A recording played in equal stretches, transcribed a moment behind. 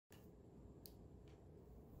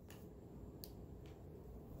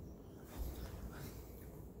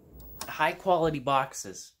high quality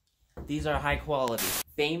boxes. These are high quality.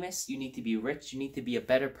 Famous, you need to be rich, you need to be a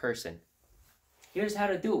better person. Here's how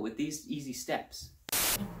to do it with these easy steps.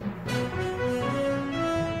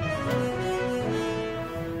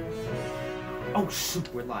 Oh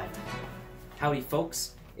shoot, we're live. Howdy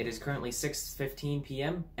folks, it is currently 6:15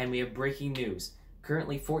 p.m. and we have breaking news.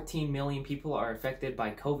 Currently 14 million people are affected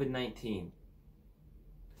by COVID-19.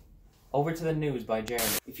 Over to the news by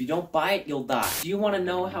Jeremy. If you don't buy it, you'll die. Do you want to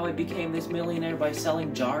know how I became this millionaire by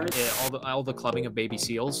selling jars? Yeah, all the clubbing of baby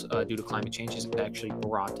seals due to climate change has actually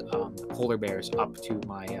brought polar bears up to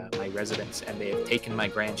my my residence, and they have taken my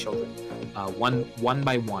grandchildren. One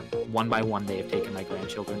by one, they have taken my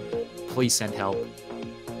grandchildren. Please send help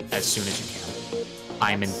as soon as you can.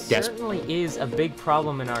 I'm in desperate. Certainly is a big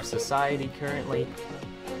problem in our society currently.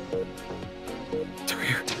 They're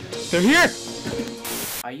here. They're here.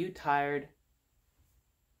 Are you tired?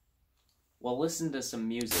 Well, listen to some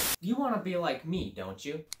music. You want to be like me, don't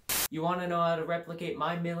you? You want to know how to replicate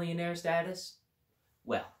my millionaire status?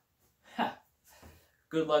 Well,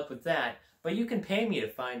 good luck with that, but you can pay me to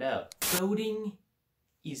find out. Voting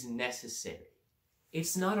is necessary.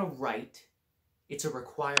 It's not a right, it's a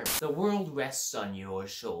requirement. The world rests on your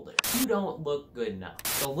shoulders. You don't look good enough.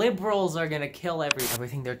 The liberals are gonna kill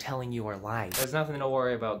everything they're telling you are lies. There's nothing to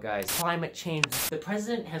worry about, guys. Climate change. The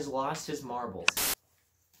president has lost his marbles.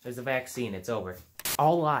 There's a vaccine, it's over.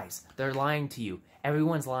 All lies. They're lying to you.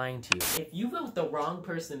 Everyone's lying to you. If you vote the wrong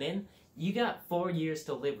person in, you got 4 years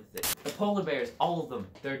to live with it. The polar bears, all of them,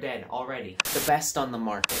 they're dead already. The best on the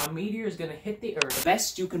market. A meteor is gonna hit the earth. The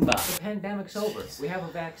best you can buy. The pandemic's over. We have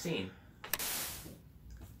a vaccine.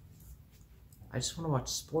 I just want to watch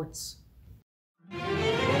sports.